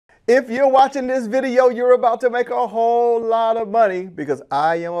If you're watching this video, you're about to make a whole lot of money because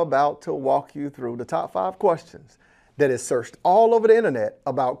I am about to walk you through the top 5 questions that is searched all over the internet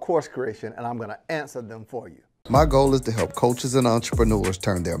about course creation, and I'm going to answer them for you. My goal is to help coaches and entrepreneurs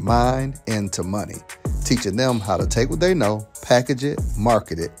turn their mind into money, teaching them how to take what they know, package it,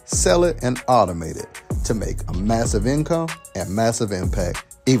 market it, sell it, and automate it to make a massive income and massive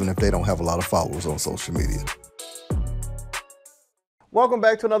impact, even if they don't have a lot of followers on social media. Welcome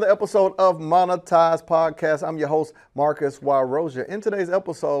back to another episode of Monetize Podcast. I'm your host, Marcus Warrosia. In today's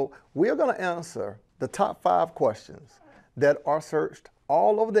episode, we are going to answer the top 5 questions that are searched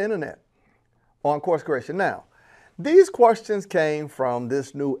all over the internet on course creation. Now, these questions came from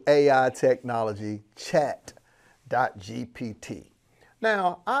this new AI technology, ChatGPT.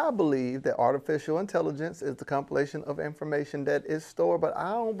 Now, I believe that artificial intelligence is the compilation of information that is stored, but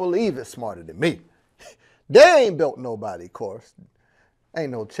I don't believe it's smarter than me. They ain't built nobody course.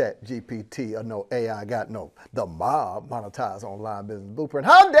 Ain't no ChatGPT or no AI got the mob monetize online business blueprint.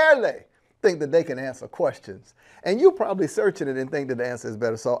 How dare they think that they can answer questions? And you probably searching it and think that the answer is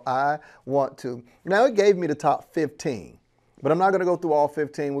better. So I want to, now it gave me the top 15, but I'm not going to go through all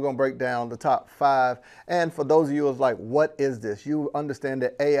 15. We're going to break down the top 5. And for those of you who's like, what is this? You understand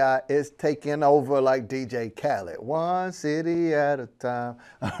that AI is taking over like DJ Khaled, one city at a time.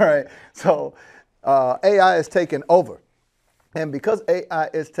 All right. So AI is taking over. And because AI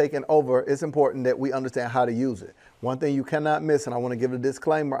is taking over, it's important that we understand how to use it. One thing you cannot miss, and I want to give a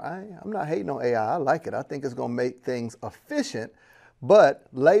disclaimer, I'm not hating on AI. I like it. I think it's going to make things efficient, but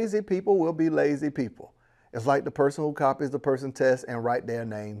lazy people will be lazy people. It's like the person who copies the person's test and write their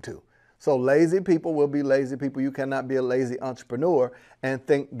name too. So lazy people will be lazy people. You cannot be a lazy entrepreneur and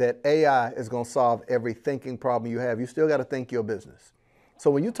think that AI is going to solve every thinking problem you have. You still got to think your business.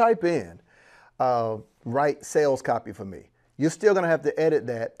 So when you type in, write sales copy for me, you're still going to have to edit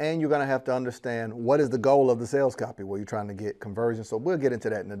that, and you're going to have to understand what is the goal of the sales copy where you're trying to get conversion. So we'll get into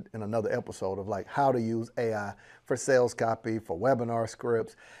that in another episode of like how to use AI for sales copy, for webinar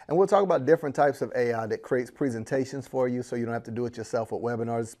scripts. And we'll talk about different types of AI that creates presentations for you so you don't have to do it yourself with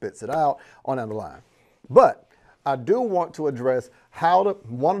webinars, spits it out on down the line. But I do want to address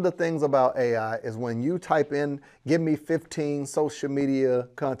one of the things about AI is when you type in, give me 15 social media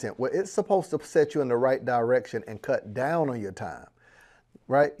content, well, it's supposed to set you in the right direction and cut down on your time,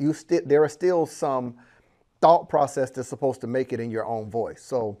 right? There are still some thought process that's supposed to make it in your own voice.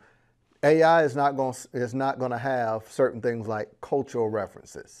 So AI is not going to have certain things like cultural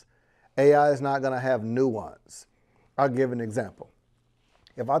references. AI is not going to have nuance. I'll give an example.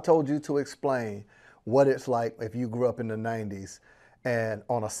 If I told you to explain what it's like if you grew up in the 90s and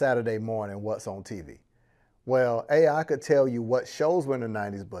on a Saturday morning, what's on TV. Well, AI could tell you what shows were in the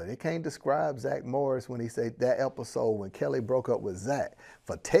 90s, but it can't describe Zach Morris when he said that episode when Kelly broke up with Zach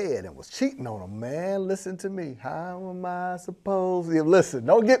for Ted and was cheating on him. Man, listen to me. How am I supposed to listen?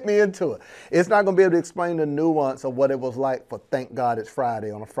 Don't get me into it. It's not going to be able to explain the nuance of what it was like for Thank God It's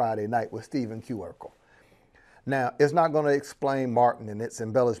Friday on a Friday night with Stephen Q. Urkel. Now, it's not going to explain Martin and its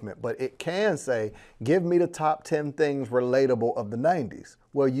embellishment, but it can say, give me the top 10 things relatable of the 90s.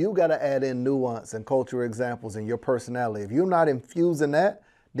 Well, you got to add in nuance and cultural examples in your personality. If you're not infusing that,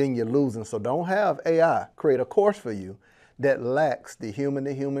 then you're losing. So don't have AI create a course for you that lacks the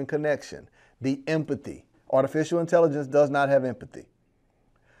human-to-human connection, the empathy. Artificial intelligence does not have empathy.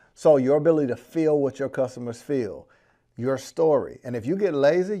 So your ability to feel what your customers feel, your story. And if you get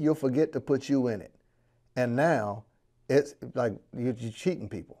lazy, you'll forget to put you in it. And now it's like you're cheating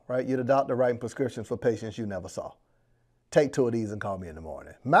people, right? You're the doctor writing prescriptions for patients you never saw. Take 2 of these and call me in the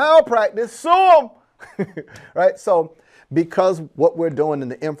morning. Malpractice, sue them, right? So because what we're doing in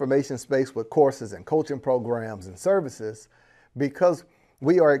the information space with courses and coaching programs and services, because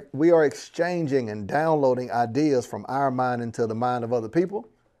we are exchanging and downloading ideas from our mind into the mind of other people.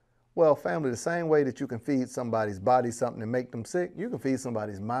 Well, family, the same way that you can feed somebody's body something and make them sick, you can feed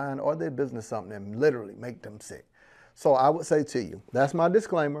somebody's mind or their business something and literally make them sick. So I would say to you, that's my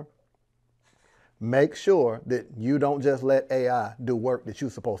disclaimer. Make sure that you don't just let AI do work that you're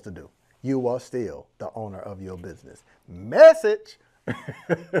supposed to do. You are still the owner of your business. Message.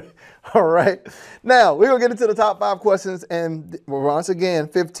 All right. Now, we're going to get into the top 5 questions. And once again,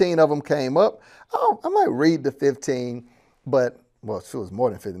 15 of them came up. I might read the 15, but well, it was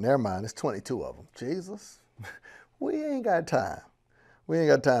more than 50. Never mind. It's 22 of them. Jesus. We ain't got time. We ain't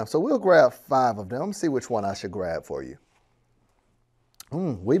got time. So we'll grab 5 of them. Let me see which one I should grab for you.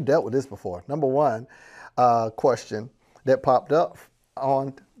 We've dealt with this before. Number 1 question that popped up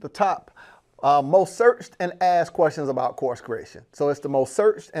on the top. Most searched and asked questions about course creation. So it's the most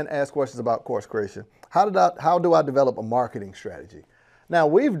searched and asked questions about course creation. How do I develop a marketing strategy? Now,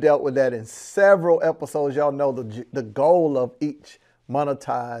 we've dealt with that in several episodes. Y'all know the goal of each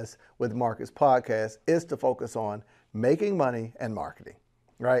Monetize with Marcus podcast is to focus on making money and marketing,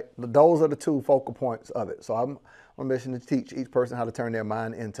 right? Those are the two focal points of it. So I'm on a mission to teach each person how to turn their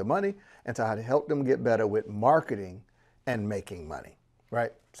mind into money and to how to help them get better with marketing and making money,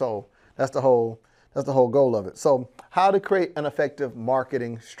 right? So that's the whole goal of it. So how to create an effective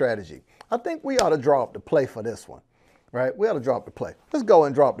marketing strategy. I think we ought to draw up the play for this one, right? We ought to draw up the play. Let's go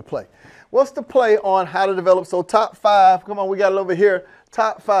and draw up the play. What's the play on how to develop? So top 5, come on, we got it over here.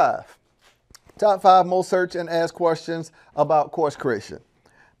 Top 5. Top 5 most search and ask questions about course creation.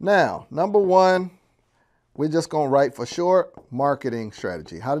 Now, number 1, we're just going to write for short, marketing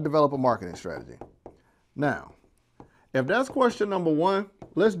strategy. How to develop a marketing strategy. Now, if that's question number 1,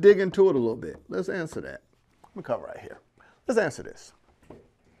 let's dig into it a little bit. Let's answer that. Let me come right here. Let's answer this.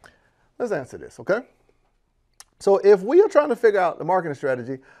 Let's answer this, okay? So if we are trying to figure out the marketing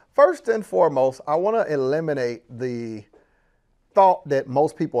strategy, first and foremost, I want to eliminate the thought that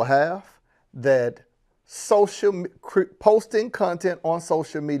most people have that posting content on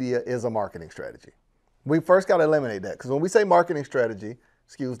social media is a marketing strategy. We first got to eliminate that, because when we say marketing strategy,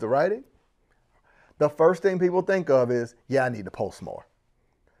 excuse the writing, the first thing people think of is, yeah, I need to post more.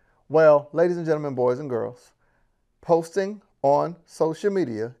 Well, ladies and gentlemen, boys and girls, posting on social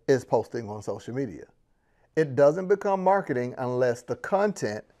media is posting on social media. It doesn't become marketing unless the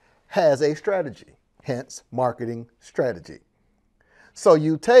content has a strategy, hence marketing strategy. So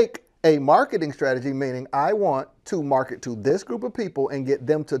you take a marketing strategy, meaning I want to market to this group of people and get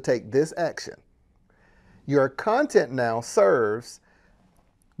them to take this action. Your content now serves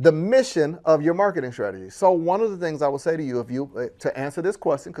the mission of your marketing strategy. So one of the things I would say to you, to answer this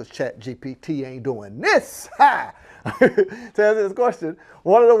question, because ChatGPT ain't doing this, to answer this question,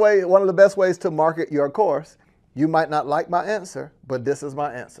 one of the best ways to market your course, you might not like my answer, but this is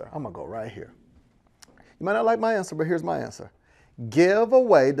my answer. I'm gonna go right here. You might not like my answer, but here's my answer. Give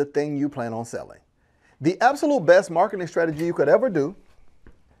away the thing you plan on selling. The absolute best marketing strategy you could ever do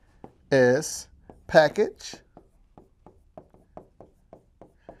is package,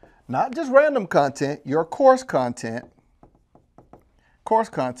 not just random content, your course content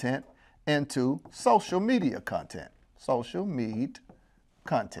into social media content. Social media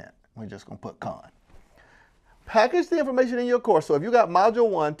content. We're just going to put con. Package the information in your course. So if you got module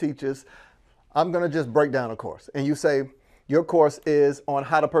 1 teaches, I'm going to just break down a course. And you say your course is on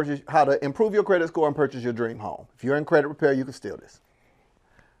how to improve your credit score and purchase your dream home. If you're in credit repair, you can steal this.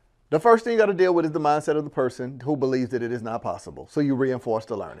 The first thing you got to deal with is the mindset of the person who believes that it is not possible. So you reinforce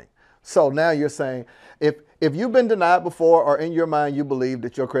the learning. So now you're saying, if you've been denied before, or in your mind you believe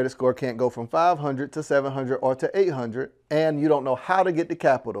that your credit score can't go from 500 to 700 or to 800, and you don't know how to get the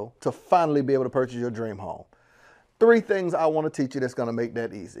capital to finally be able to purchase your dream home, 3 things I want to teach you that's going to make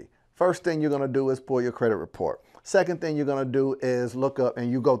that easy. First thing you're going to do is pull your credit report. Second thing you're going to do is look up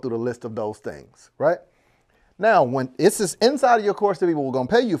and you go through the list of those things, right? Now, when it's just inside of your course that people are going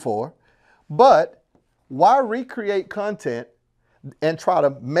to pay you for, but why recreate content and try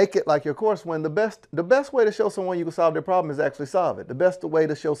to make it like your course when the best way to show someone you can solve their problem is actually solve it. The best way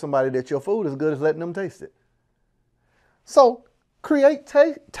to show somebody that your food is good is letting them taste it. So create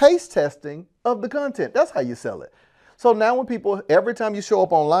taste testing of the content. That's how you sell it. So now when people, every time you show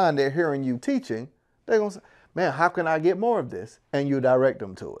up online, they're hearing you teaching, they're going to say, man, how can I get more of this? And you direct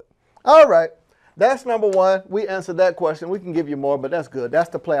them to it. All right. That's number 1. We answered that question. We can give you more, but that's good. That's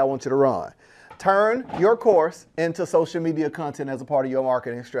the play I want you to run. Turn your course into social media content as a part of your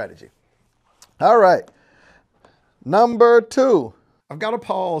marketing strategy. All right. Number 2. I've got to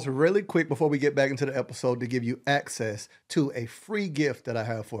pause really quick before we get back into the episode to give you access to a free gift that I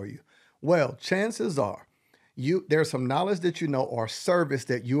have for you. Well, chances are there's some knowledge that you know or service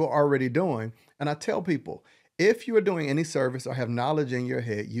that you are already doing. And I tell people, if you are doing any service or have knowledge in your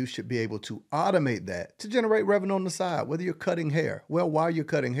head, you should be able to automate that to generate revenue on the side, whether you're cutting hair. Well, while you're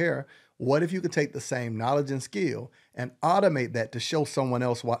cutting hair, what if you could take the same knowledge and skill and automate that to show someone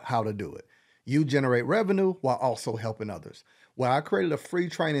else how to do it? You generate revenue while also helping others. Well, I created a free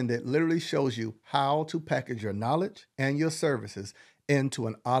training that literally shows you how to package your knowledge and your services into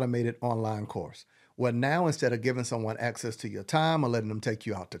an automated online course. Well, now instead of giving someone access to your time or letting them take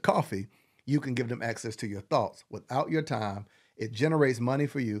you out to coffee, you can give them access to your thoughts without your time. It generates money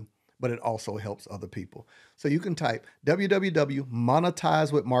for you, but it also helps other people. So you can type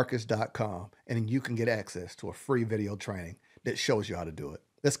www.monetizewithmarcus.com and you can get access to a free video training that shows you how to do it.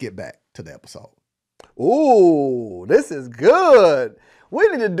 Let's get back to the episode. Ooh, this is good. We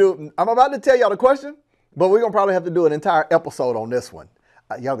need to do, I'm about to tell y'all the question, but we're going to probably have to do an entire episode on this one.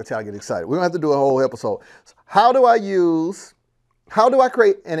 Y'all can tell I get excited. We're going to have to do a whole episode. So how do I use How do I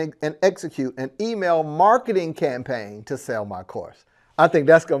create and execute an email marketing campaign to sell my course? I think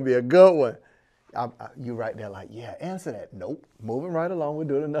that's going to be a good one. You right there like, yeah, answer that. Nope. Moving right along. We're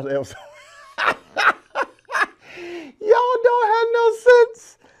doing another episode. Y'all don't have no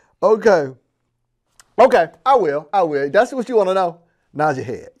sense. Okay. Okay, I will. That's what you want to know. Nod your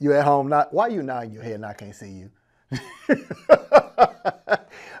head. You at home? Not. Why you nodding your head and I can't see you?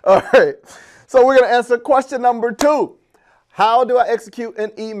 All right. So we're going to answer question number 2. How do I execute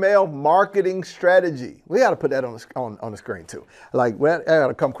an email marketing strategy? We got to put that on the screen too. Like, I got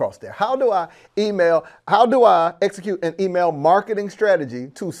to come across there. How do I execute an email marketing strategy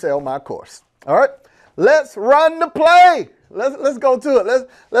to sell my course? All right. Let's run the play. Let's go to it.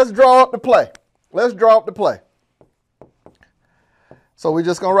 Let's draw up the play. Let's draw up the play. So we're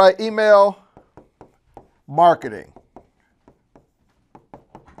just going to write email marketing.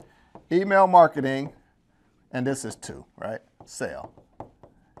 Email marketing, and this is 2, right? Sell.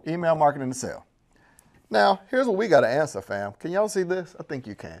 Email marketing to sell. Now, here's what we got to answer, fam. Can y'all see this? I think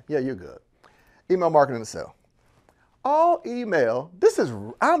you can. Yeah, you're good. Email marketing to sell. All email,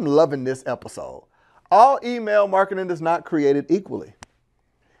 I'm loving this episode. All email marketing is not created equally.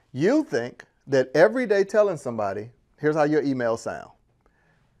 You think that every day telling somebody, here's how your emails sound.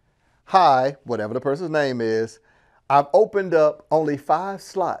 Hi, whatever the person's name is, I've opened up only 5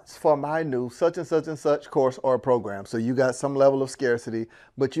 slots for my new such and such course or program. So you got some level of scarcity,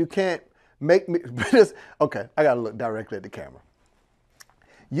 but you can't make me, okay, I got to look directly at the camera.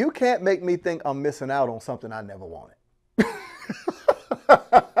 You can't make me think I'm missing out on something I never wanted.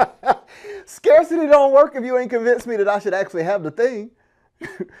 Scarcity don't work if you ain't convinced me that I should actually have the thing.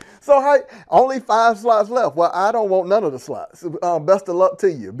 So only 5 slots left. Well, I don't want none of the slots. Best of luck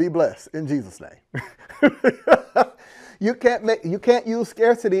to you. Be blessed in Jesus' name. You can't use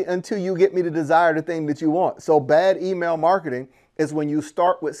scarcity until you get me to desire the thing that you want. So bad email marketing is when you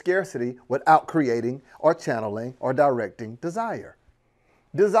start with scarcity without creating or channeling or directing desire.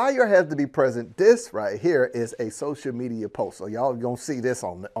 Desire has to be present. This right here is a social media post. So y'all gonna see this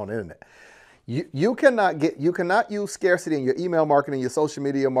on the internet. You cannot use scarcity in your email marketing, your social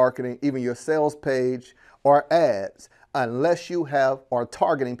media marketing, even your sales page or ads unless you are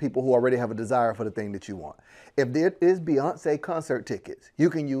targeting people who already have a desire for the thing that you want. If there is Beyonce concert tickets, you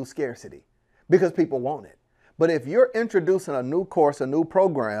can use scarcity because people want it. But if you're introducing a new course, a new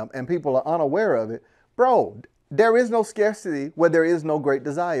program, and people are unaware of it, bro, there is no scarcity where there is no great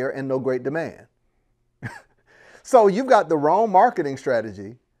desire and no great demand. So you've got the wrong marketing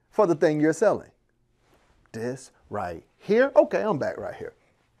strategy for the thing you're selling. This right here. Okay, I'm back right here.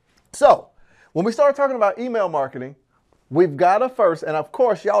 So when we start talking about email marketing, we've got to first, and of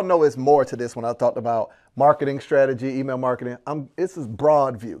course, y'all know it's more to this when I talked about marketing strategy, email marketing. This is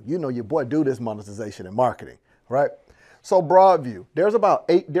broad view. You know your boy do this monetization and marketing, right? So broad view. There's about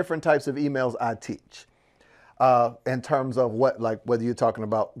 8 different types of emails I teach. In terms of whether you're talking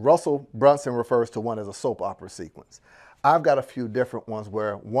about, Russell Brunson refers to one as a soap opera sequence. I've got a few different ones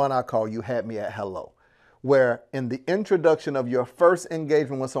where one I call You Had Me at Hello, where in the introduction of your first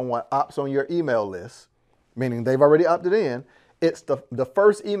engagement when someone opts on your email list, meaning they've already opted in, it's the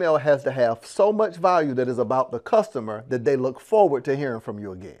first email has to have so much value that is about the customer that they look forward to hearing from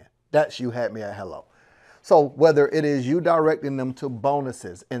you again. That's You Had Me at Hello. So whether it is you directing them to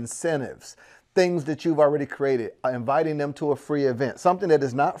bonuses, incentives, things that you've already created, inviting them to a free event, something that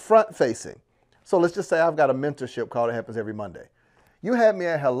is not front-facing. So let's just say I've got a mentorship call that happens every Monday. You Had Me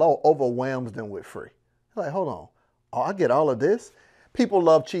at Hello overwhelms them with free. They're like, hold on, I get all of this? People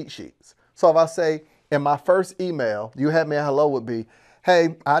love cheat sheets. So if I say in my first email, You Had Me at Hello would be,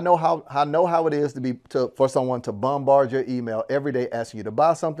 hey, I know how it is for someone to bombard your email every day asking you to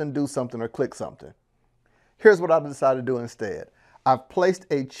buy something, do something, or click something. Here's what I've decided to do instead. I've placed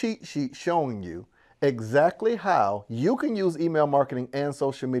a cheat sheet showing you exactly how you can use email marketing and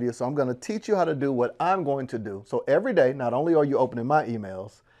social media. So I'm going to teach you how to do what I'm going to do. So every day, not only are you opening my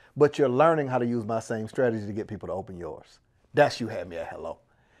emails, but you're learning how to use my same strategy to get people to open yours. That's You Had Me at Hello.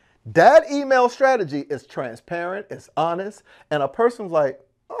 That email strategy is transparent, it's honest, and a person's like,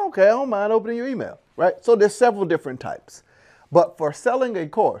 oh, okay, I don't mind opening your email, right? So there's several different types. But for selling a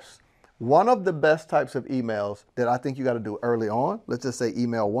course, one of the best types of emails that I think you got to do early on, let's just say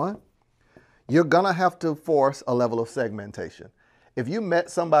email 1, you're going to have to force a level of segmentation. If you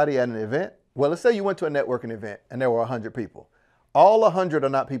met somebody at an event, well, let's say you went to a networking event and there were 100 people. All 100 are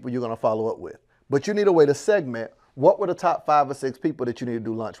not people you're going to follow up with, but you need a way to segment what were the top 5 or 6 people that you need to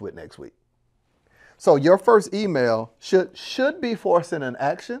do lunch with next week. So your first email should be forcing an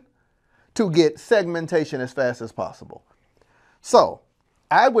action to get segmentation as fast as possible. So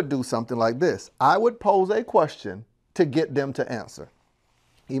I would do something like this. I would pose a question to get them to answer.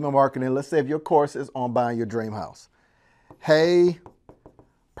 Email marketing, let's say if your course is on buying your dream house. Hey,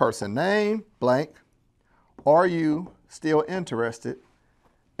 person name, blank, are you still interested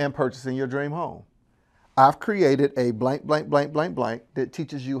in purchasing your dream home? I've created a blank, blank, blank, blank, blank that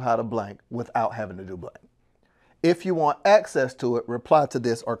teaches you how to blank without having to do blank. If you want access to it, reply to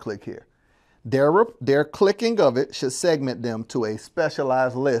this or click here. Their clicking of it should segment them to a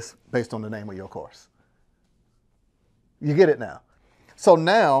specialized list based on the name of your course. You get it now? So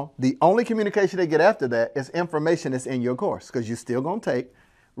now the only communication they get after that is information that's in your course, because you're still going to take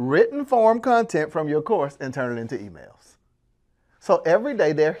written form content from your course and turn it into emails. So every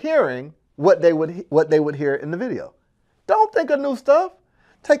day they're hearing what they would hear in the video. Don't think of new stuff.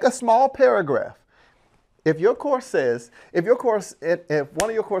 Take a small paragraph. If your course says, if one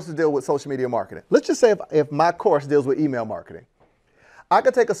of your courses deal with social media marketing, let's just say if my course deals with email marketing, I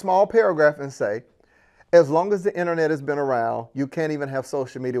could take a small paragraph and say, as long as the internet has been around, you can't even have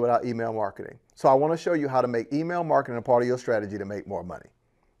social media without email marketing. So I want to show you how to make email marketing a part of your strategy to make more money.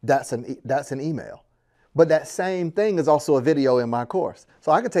 That's an email. But that same thing is also a video in my course.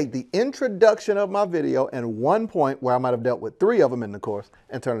 So I could take the introduction of my video and one point where I might have dealt with 3 of them in the course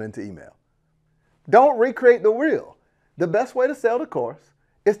and turn it into email. Don't recreate the wheel. The best way to sell the course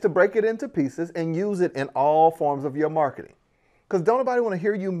is to break it into pieces and use it in all forms of your marketing. Because don't nobody want to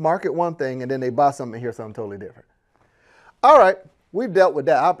hear you market one thing and then they buy something and hear something totally different. All right, we've dealt with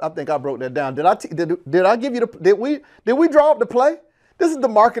that. I think I broke that down. Did I give you the, did we draw up the play? This is the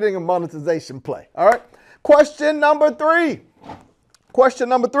marketing and monetization play. All right. Question number 3. Question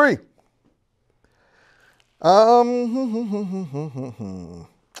number 3.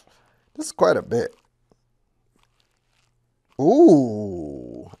 This is quite a bit.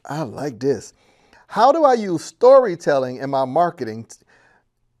 Ooh, I like this. How do I use storytelling in my marketing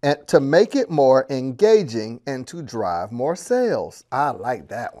to make it more engaging and to drive more sales? I like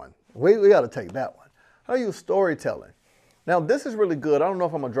that one. We got to take that one. How do you use storytelling? Now, this is really good. I don't know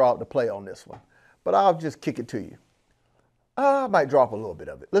if I'm going to draw up the play on this one, but I'll just kick it to you. I might drop a little bit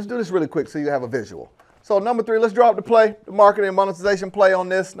of it. Let's do this really quick so you have a visual. So number 3, let's drop the play, the marketing and monetization play on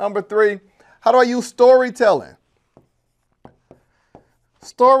this. Number 3, how do I use storytelling?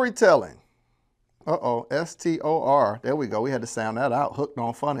 Storytelling. S-T-O-R. There we go. We had to sound that out. Hooked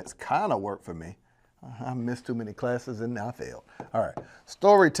on Phonics kind of worked for me. I missed too many classes and I failed. All right.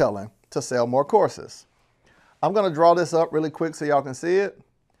 Storytelling to sell more courses. I'm going to draw this up really quick so y'all can see it.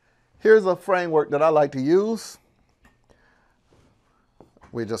 Here's a framework that I like to use.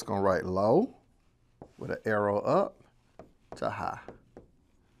 We're just going to write low with an arrow up to high.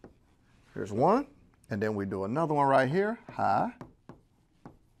 Here's one. And then we do another one right here, high,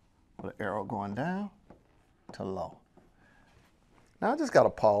 with an arrow going down to low. Now I just got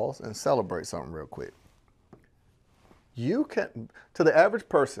to pause and celebrate something real quick. You can, to the average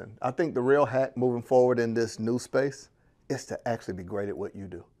person, I think the real hack moving forward in this new space is to actually be great at what you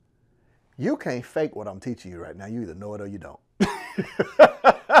do. You can't fake what I'm teaching you right now. You either know it or you don't.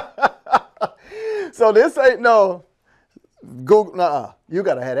 So this ain't no Google, you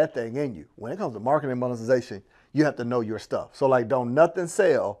got to have that thing in you. When it comes to marketing and monetization, you have to know your stuff. So like, don't nothing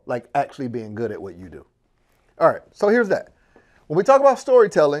sell like actually being good at what you do. All right, so here's that. When we talk about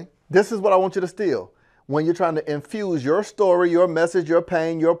storytelling, this is what I want you to steal. When you're trying to infuse your story, your message, your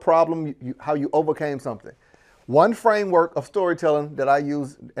pain, your problem, how you overcame something. One framework of storytelling that I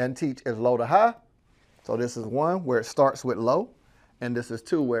use and teach is low to high. So this is 1 where it starts with low, and this is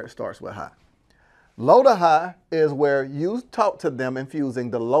 2 where it starts with high. Low to high is where you talk to them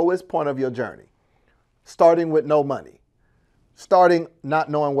infusing the lowest point of your journey. Starting with no money, starting not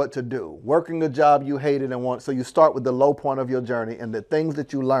knowing what to do, working a job you hated and want. So you start with the low point of your journey and the things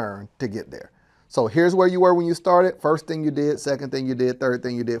that you learned to get there. So here's where you were when you started. First thing you did, second thing you did, third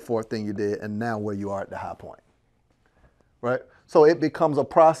thing you did, fourth thing you did, and now where you are at the high point, right? So it becomes a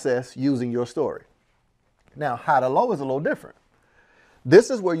process using your story. Now, high to low is a little different. This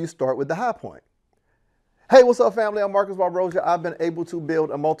is where you start with the high point. Hey, what's up, family? I'm Marcus Barbosa. I've been able to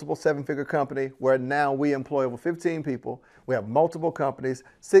build a multiple 7-figure company where now we employ over 15 people. We have multiple companies,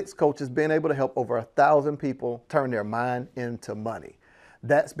 6 coaches, being able to help over 1,000 people turn their mind into money.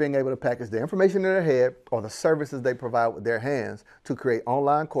 That's being able to package the information in their head or the services they provide with their hands to create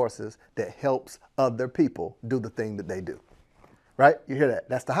online courses that helps other people do the thing that they do. Right? You hear that?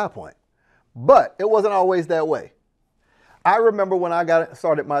 That's the high point. But it wasn't always that way. I remember when I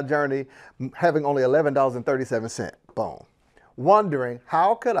started my journey having only $11.37, boom, wondering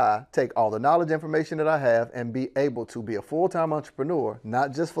how could I take all the knowledge, information that I have and be able to be a full-time entrepreneur,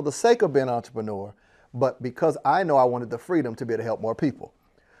 not just for the sake of being an entrepreneur, but because I know I wanted the freedom to be able to help more people.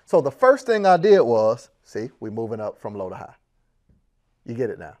 So the first thing I did was, see, we're moving up from low to high. You get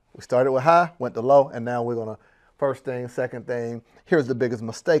it now. We started with high, went to low, and now we're going to first thing, second thing. Here's the biggest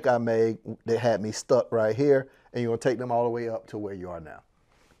mistake I made that had me stuck right here, and you're going to take them all the way up to where you are now.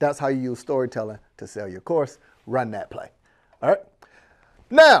 That's how you use storytelling to sell your course. Run that play. All right?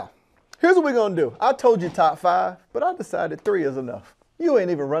 Now, here's what we're going to do. I told you top 5, but I decided 3 is enough. You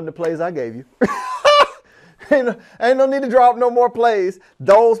ain't even run the plays I gave you. ain't no need to drop no more plays.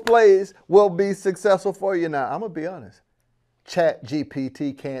 Those plays will be successful for you. Now, I'm going to be honest.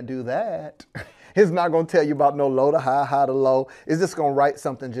 ChatGPT can't do that. It's not going to tell you about no low to high, high to low. It's just going to write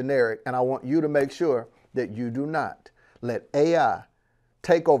something generic. And I want you to make sure that you do not let AI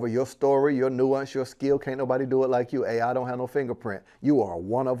take over your story, your nuance, your skill. Can't nobody do it like you. AI don't have no fingerprint. You are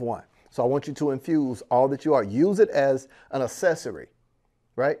one of one. So I want you to infuse all that you are. Use it as an accessory,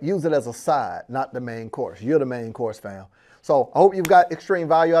 right? Use it as a side, not the main course. You're the main course, fam. So I hope you've got extreme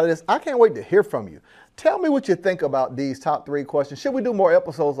value out of this. I can't wait to hear from you. Tell me what you think about these top 3 questions. Should we do more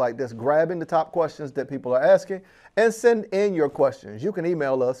episodes like this, grabbing the top questions that people are asking, and send in your questions? You can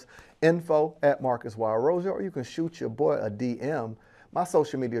email us, info@MarcusYRosa, or you can shoot your boy a DM. My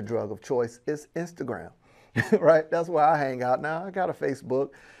social media drug of choice is Instagram, right? That's where I hang out now. I got a Facebook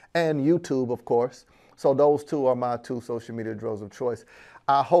and YouTube, of course. So those 2 are my 2 social media drugs of choice.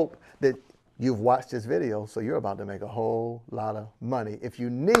 I hope that you've watched this video, so you're about to make a whole lot of money. If you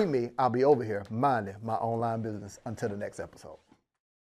need me, I'll be over here minding my online business. Until the next episode.